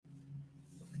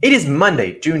It is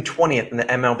Monday, June 20th in the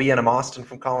MLB, and I'm Austin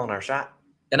from Calling Our Shot.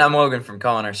 And I'm Logan from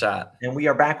Calling Our Shot. And we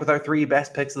are back with our three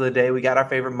best picks of the day. We got our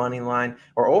favorite money line,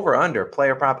 or over-under,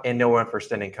 player prop, and no one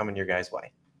first inning coming your guys'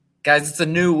 way. Guys, it's a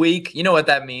new week. You know what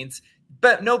that means.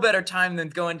 But no better time than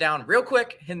going down real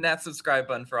quick, hitting that subscribe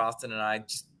button for Austin and I.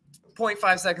 Just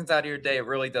 0.5 seconds out of your day. It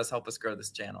really does help us grow this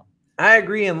channel. I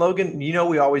agree. And Logan, you know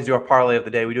we always do our parlay of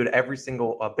the day. We do it every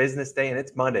single business day, and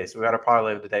it's Monday. So we got our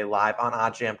parlay of the day live on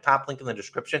OddsJam. Top link in the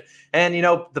description. And, you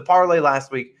know, the parlay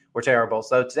last week were terrible.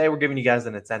 So today we're giving you guys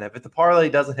an incentive. If the parlay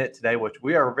doesn't hit today, which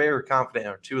we are very confident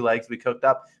in our two legs we cooked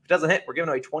up, if it doesn't hit, we're giving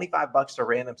away $25 to a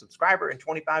random subscriber and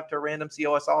 $25 to a random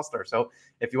COS All-Star. So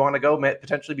if you want to go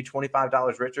potentially be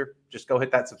 $25 richer, just go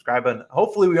hit that subscribe button.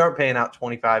 Hopefully we aren't paying out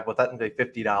 $25, well, technically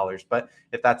 $50. But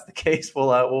if that's the case,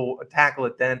 we'll tackle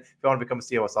it then. If you want to become a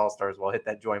COS All-Star as well, hit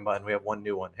that join button. We have one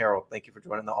new one. Harold, thank you for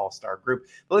joining the All-Star group.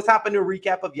 But let's hop into a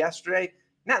recap of yesterday.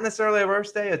 Not necessarily a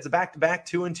roast day. It's a back-to-back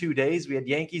 2 in 2 days. We had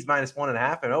Yankees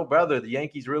 -1.5, and oh, brother, the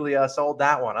Yankees really sold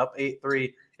that one up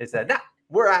 8-3. They said, nah,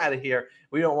 we're out of here.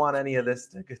 We don't want any of this.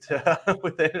 They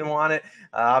didn't want it.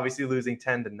 Obviously, losing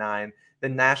 10-9. The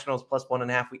Nationals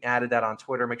 +1.5. We added that on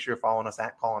Twitter. Make sure you're following us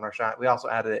at Calling Our Shot. We also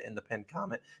added it in the pinned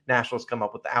comment. Nationals come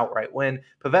up with the outright win.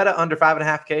 Pivetta under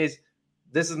 5.5 Ks.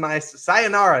 This is my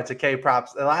sayonara to K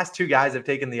props. The last two guys have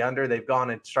taken the under. They've gone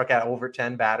and struck out over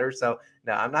 10 batters. So,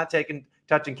 no, I'm not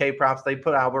touching K props. They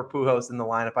put Albert Pujols in the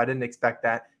lineup. I didn't expect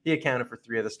that. He accounted for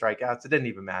 3 of the strikeouts. It didn't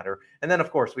even matter. And then, of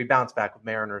course, we bounced back with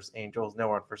Mariners, Angels, no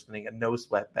one first inning, a no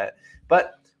sweat bet.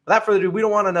 But without further ado, we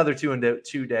don't want another 2 in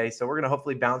 2 day. So we're going to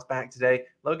hopefully bounce back today.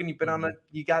 Logan, you've been on it.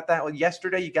 You got that one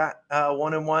yesterday. You got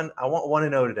 1-1. I want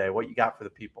 1-0 today. What you got for the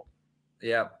people?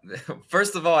 Yeah.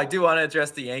 First of all, I do want to address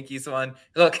the Yankees one.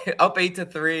 Look, up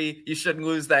 8-3. You shouldn't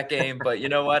lose that game. But you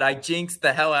know what? I jinxed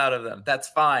the hell out of them. That's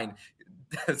fine.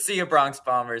 See you, Bronx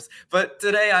Bombers. But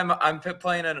today I'm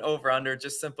playing an over-under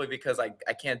just simply because I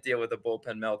can't deal with a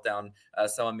bullpen meltdown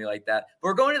selling me like that. But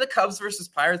we're going to the Cubs versus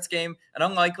Pirates game, an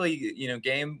unlikely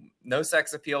game, no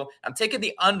sex appeal. I'm taking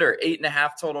the under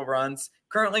 8.5 total runs.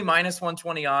 Currently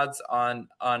 -120 odds on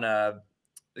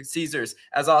Caesars,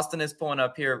 as Austin is pulling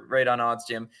up here right on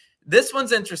OddsJam. This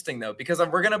one's interesting though, because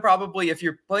we're going to probably, if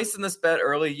you're placing this bet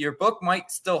early, your book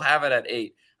might still have it at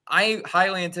 8. I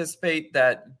highly anticipate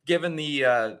that given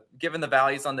the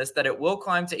values on this, that it will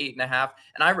climb to 8.5.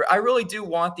 And I really do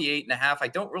want the 8.5. I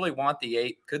don't really want the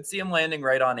 8. Could see him landing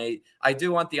right on 8. I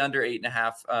do want the under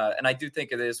 8.5. And I do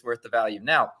think it is worth the value.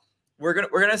 Now, we're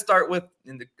gonna start with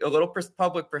a little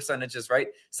public percentages, right?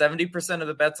 70% of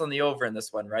the bets on the over in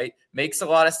this one, right? Makes a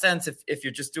lot of sense if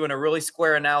you're just doing a really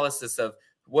square analysis of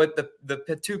what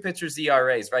the two pitchers'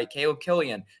 ERAs, right? Caleb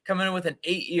Killian coming in with an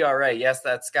 8 ERA. Yes,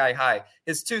 that's sky high.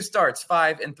 His 2 starts,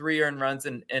 5 and 3 earned runs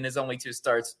in his only 2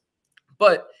 starts.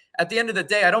 But at the end of the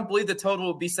day, I don't believe the total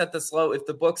would be set this low if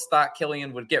the books thought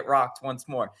Killian would get rocked once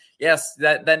more. Yes,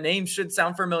 that name should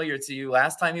sound familiar to you.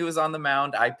 Last time he was on the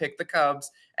mound, I picked the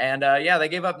Cubs. And, they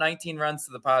gave up 19 runs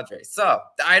to the Padres. So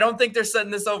I don't think they're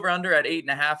setting this over under at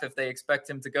 8.5 if they expect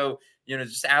him to go,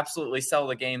 just absolutely sell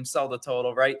the game, sell the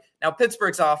total, right? Now,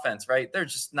 Pittsburgh's offense, right? They're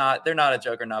not a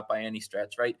juggernaut by any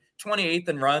stretch, right? 28th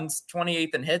in runs,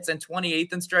 28th in hits, and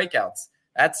 28th in strikeouts.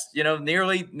 That's,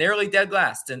 nearly dead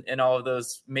last in all of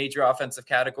those major offensive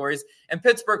categories. And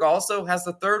Pittsburgh also has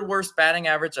the 3rd worst batting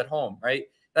average at home, right?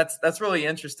 That's really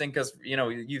interesting because,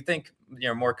 you think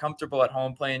you're more comfortable at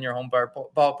home playing your home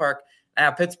ballpark.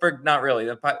 Pittsburgh, not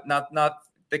really. Not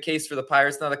the case for the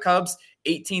Pirates. Now, the Cubs,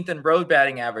 18th in road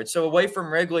batting average. So away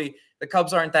from Wrigley, the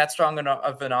Cubs aren't that strong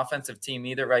of an offensive team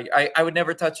either, right? I would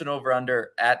never touch an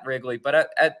over-under at Wrigley. But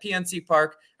at PNC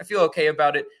Park, I feel okay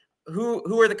about it.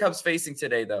 Who are the Cubs facing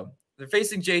today, though? They're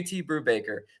facing JT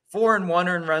Brubaker. 4 and 1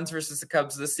 earned runs versus the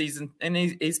Cubs this season, and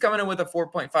he's coming in with a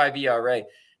 4.5 ERA.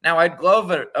 Now, I'd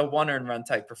love a 1 earned run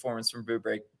type performance from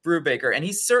Brubaker, and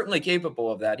he's certainly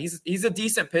capable of that. He's a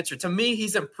decent pitcher. To me,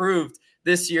 he's improved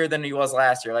this year than he was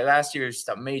last year. Like last year, was just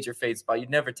a major fade spot.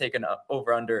 You'd never take an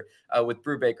over-under with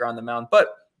Brubaker on the mound.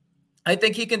 But I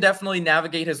think he can definitely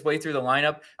navigate his way through the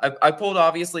lineup. I pulled,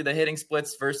 obviously, the hitting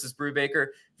splits versus Brubaker.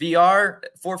 VR,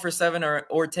 4 for 7, or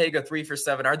Ortega, 3 for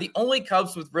 7, are the only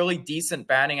Cubs with really decent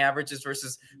batting averages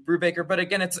versus Brubaker. But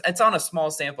again, it's on a small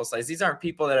sample size. These aren't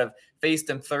people that have faced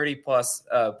him 30-plus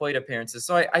plate appearances.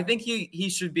 So I think he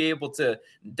should be able to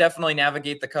definitely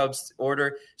navigate the Cubs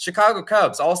order. Chicago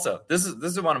Cubs, also, this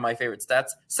is one of my favorite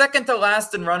stats. 2nd to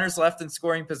last in runners left in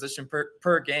scoring position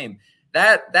per game.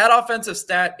 That offensive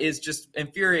stat is just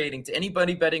infuriating to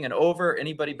anybody betting an over,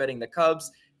 anybody betting the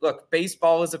Cubs. Look,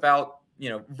 baseball is about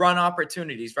run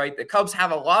opportunities, right? The Cubs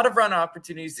have a lot of run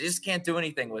opportunities. They just can't do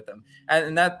anything with them.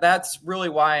 And that's really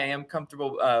why I am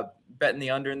comfortable betting the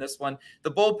under in this one.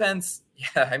 The bullpens,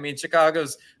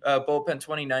 Chicago's bullpen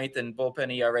 29th in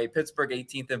bullpen ERA, Pittsburgh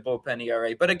 18th in bullpen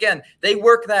ERA. But again, they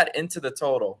work that into the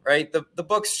total, right? The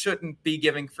books shouldn't be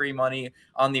giving free money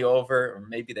on the over, or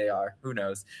maybe they are, who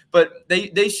knows? But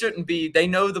they shouldn't be. They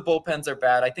know the bullpens are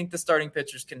bad. I think the starting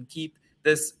pitchers can keep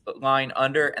this line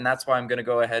under, and that's why I'm going to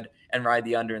go ahead and ride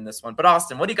the under in this one. But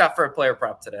Austin, what do you got for a player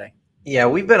prop today? Yeah,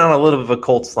 we've been on a little bit of a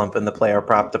cold slump in the player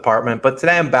prop department, but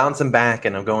today I'm bouncing back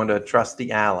and I'm going to a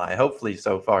trusty ally, hopefully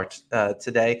so far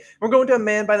today. We're going to a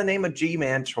man by the name of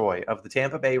Ji-Man Choi of the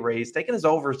Tampa Bay Rays, taking his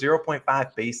over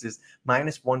 0.5 bases,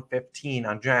 minus 115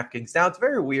 on DraftKings. Now, it's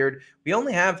very weird. We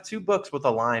only have 2 books with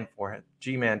a line for it,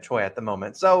 Ji-Man Choi at the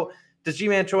moment. So does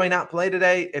Ji-Man Choi not play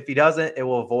today? If he doesn't, it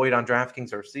will void on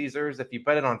DraftKings or Caesars. If you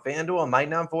put it on FanDuel, it might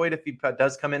not void if he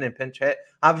does come in and pinch hit.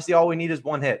 Obviously, all we need is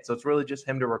 1 hit, so it's really just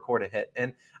him to record a hit.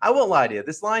 And I won't lie to you,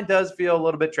 this line does feel a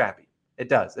little bit trappy. It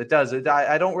does.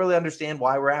 I don't really understand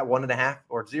why we're at 1.5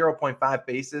 or 0.5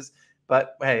 bases.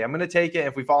 But, hey, I'm going to take it.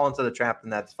 If we fall into the trap, then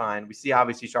that's fine. We see,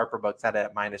 obviously, Sharper Books had it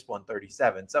at minus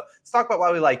 137. So let's talk about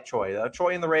why we like Choi.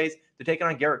 Choi and the Rays, they're taking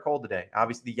on Garrett Cole today.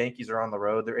 Obviously, the Yankees are on the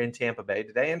road. They're in Tampa Bay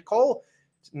today. And Cole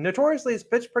notoriously has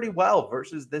pitched pretty well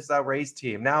versus this Rays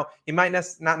team. Now, he might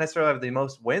not necessarily have the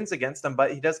most wins against them,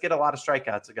 but he does get a lot of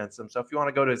strikeouts against them. So if you want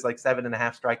to go to his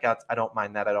 7.5 strikeouts, I don't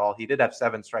mind that at all. He did have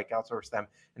 7 strikeouts versus them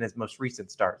in his most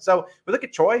recent start. So we look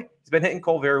at Choi. He's been hitting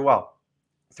Cole very well.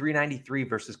 393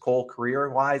 versus Cole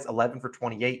career-wise, 11 for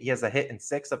 28. He has a hit in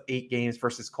 6 of 8 games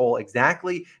versus Cole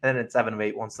exactly, and then in 7 of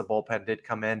 8 once the bullpen did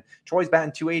come in. Troy's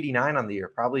batting 289 on the year,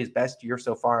 probably his best year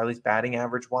so far, at least batting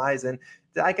average-wise. And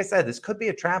like I said, this could be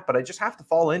a trap, but I just have to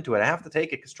fall into it. I have to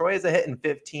take it because Troy has a hit in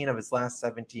 15 of his last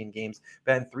 17 games,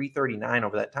 batting 339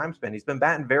 over that time span. He's been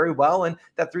batting very well, and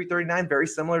that 339 very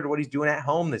similar to what he's doing at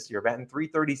home this year, batting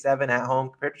 337 at home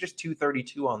compared to just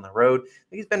 232 on the road. I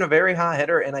think he's been a very hot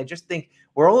hitter, and I just think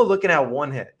we're only looking at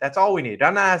 1 hit. That's all we need.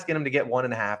 I'm not asking him to get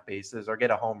 1.5 bases or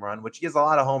get a home run, which he has a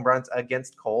lot of home runs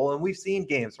against Cole. And we've seen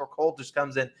games where Cole just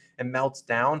comes in and melts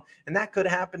down. And that could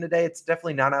happen today. It's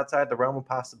definitely not outside the realm of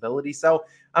possibility. So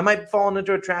I might fall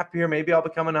into a trap here. Maybe I'll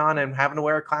be coming on and having to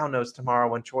wear a clown nose tomorrow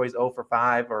when Troy's 0 for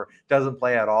 5 or doesn't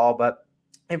play at all. But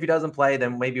if he doesn't play,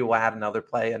 then maybe we'll add another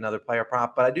player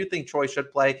prop. But I do think Troy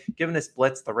should play. Given the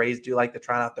splits, the Rays do like to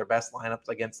try out their best lineups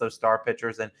against those star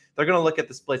pitchers. And they're going to look at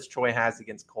the splits Troy has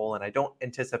against Cole. And I don't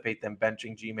anticipate them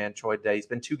benching Ji-Man Choi today. He's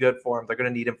been too good for him. They're going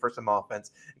to need him for some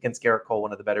offense against Garrett Cole,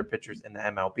 one of the better pitchers in the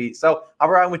MLB. So I'll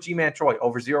ride with Ji-Man Choi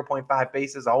over 0.5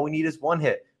 bases. All we need is 1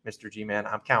 hit, Mr. G-Man.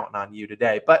 I'm counting on you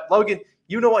today. But Logan,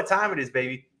 you know what time it is,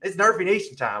 baby. It's Nerfy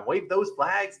Nation time. Wave those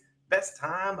flags. Best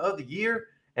time of the year.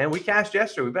 And we cashed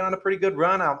yesterday. We've been on a pretty good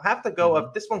run. I'll have to go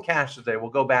if this one cashed today. We'll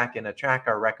go back and track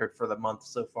our record for the month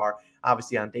so far,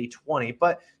 obviously on day 20.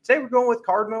 But today we're going with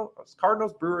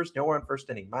Cardinals Brewers, nowhere in first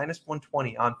inning, minus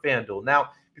 120 on FanDuel. Now,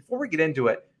 before we get into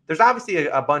it, there's obviously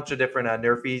a bunch of different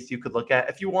nerfies you could look at.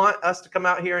 If you want us to come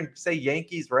out here and say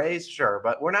Yankees, Rays, sure.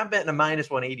 But we're not betting a minus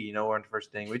 180, nowhere in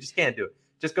first inning. We just can't do it.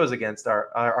 Just goes against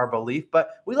our belief.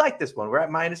 But we like this one. We're at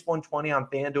minus 120 on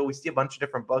FanDuel. We see a bunch of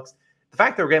different books. The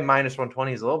fact that we're getting minus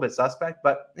 120 is a little bit suspect,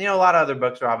 but, a lot of other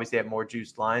books are obviously at more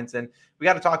juiced lines, and we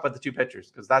got to talk about the 2 pitchers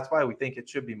because that's why we think it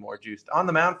should be more juiced. On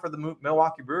the mound for the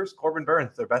Milwaukee Brewers, Corbin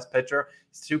Burnes, their best pitcher.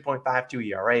 He's 2.52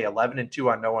 ERA,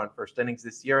 11-2 on no run first innings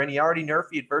this year, and he already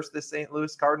nerfed versus the St.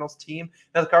 Louis Cardinals team.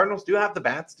 Now, the Cardinals do have the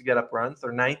bats to get up runs.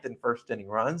 They're 9th in first inning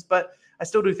runs, but I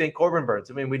still do think Corbin Burnes,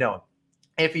 we know him.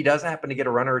 If he does happen to get a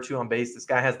runner or 2 on base, this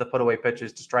guy has the put away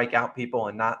pitches to strike out people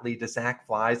and not lead to sac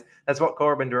flies. That's what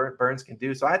Corbin Burnes can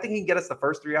do. So I think he can get us the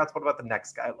first 3 outs. What about the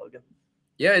next guy, Logan?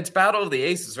 Yeah, it's battle of the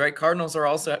aces, right? Cardinals are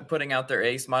also putting out their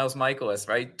ace, Miles Mikolas,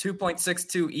 right?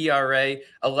 2.62 ERA,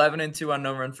 11-2 on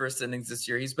no run first innings this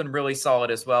year. He's been really solid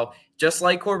as well. Just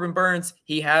like Corbin Burnes,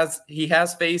 he has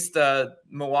faced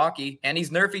Milwaukee, and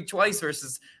he's nerfed twice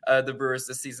versus the Brewers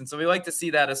this season. So we like to see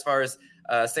that as far as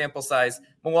sample size.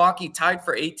 Milwaukee tied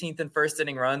for 18th in first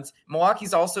inning runs.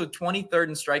 Milwaukee's also 23rd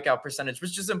in strikeout percentage,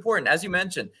 which is important. As you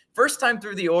mentioned, first time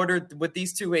through the order with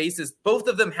these 2 aces, both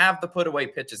of them have the put away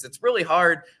pitches. It's really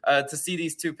hard to see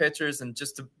these 2 pitchers, and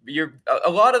a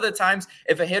lot of the times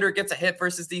if a hitter gets a hit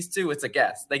versus these 2, it's a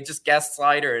guess. They just guessed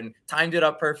slider and timed it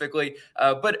up perfectly.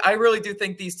 But I really do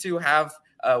think these 2 have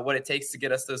what it takes to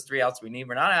get us those 3 outs we need.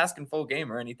 We're not asking full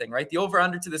game or anything, right? The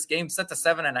over-under to this game set to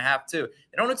 7.5 too.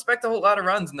 They don't expect a whole lot of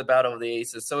runs in the battle of the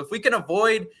aces. So if we can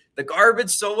avoid The garbage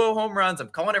solo home runs, I'm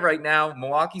calling it right now.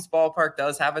 Milwaukee's ballpark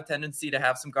does have a tendency to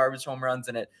have some garbage home runs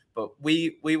in it, but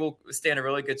we will stand a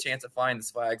really good chance of finding the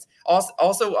Swags.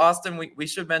 Also, Austin, we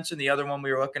should mention the other one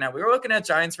we were looking at. We were looking at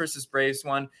Giants versus Braves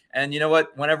one, and you know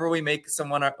what? Whenever we make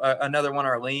another one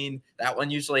our lean, that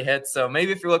one usually hits. So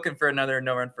maybe if you're looking for another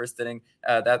no-run first inning,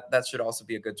 that should also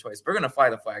be a good choice. We're going to fly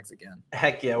the Flags again.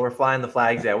 Heck yeah, we're flying the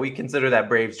Flags. Yeah, we consider that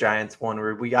Braves-Giants one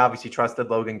where we obviously trusted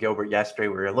Logan Gilbert yesterday.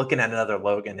 We were looking at another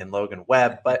Logan and Logan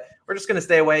Webb, but we're just going to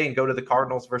stay away and go to the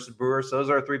Cardinals versus Brewers. So those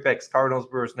are our 3 picks: Cardinals,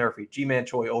 Brewers, Nerfy, G-Man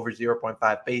Choi over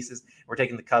 0.5 bases. We're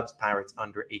taking the Cubs, Pirates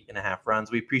under 8.5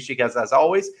 runs. We appreciate you guys as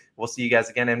always. We'll see you guys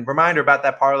again. And reminder about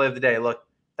that parlay of the day. Look,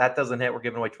 that doesn't hit. We're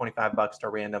giving away $25 to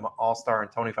random all-star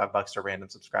and $25 to random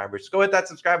subscribers. Go hit that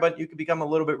subscribe button. You can become a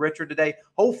little bit richer today.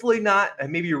 Hopefully not.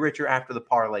 And maybe you're richer after the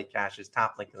parlay cashes.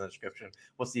 Top link in the description.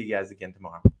 We'll see you guys again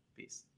tomorrow. Peace.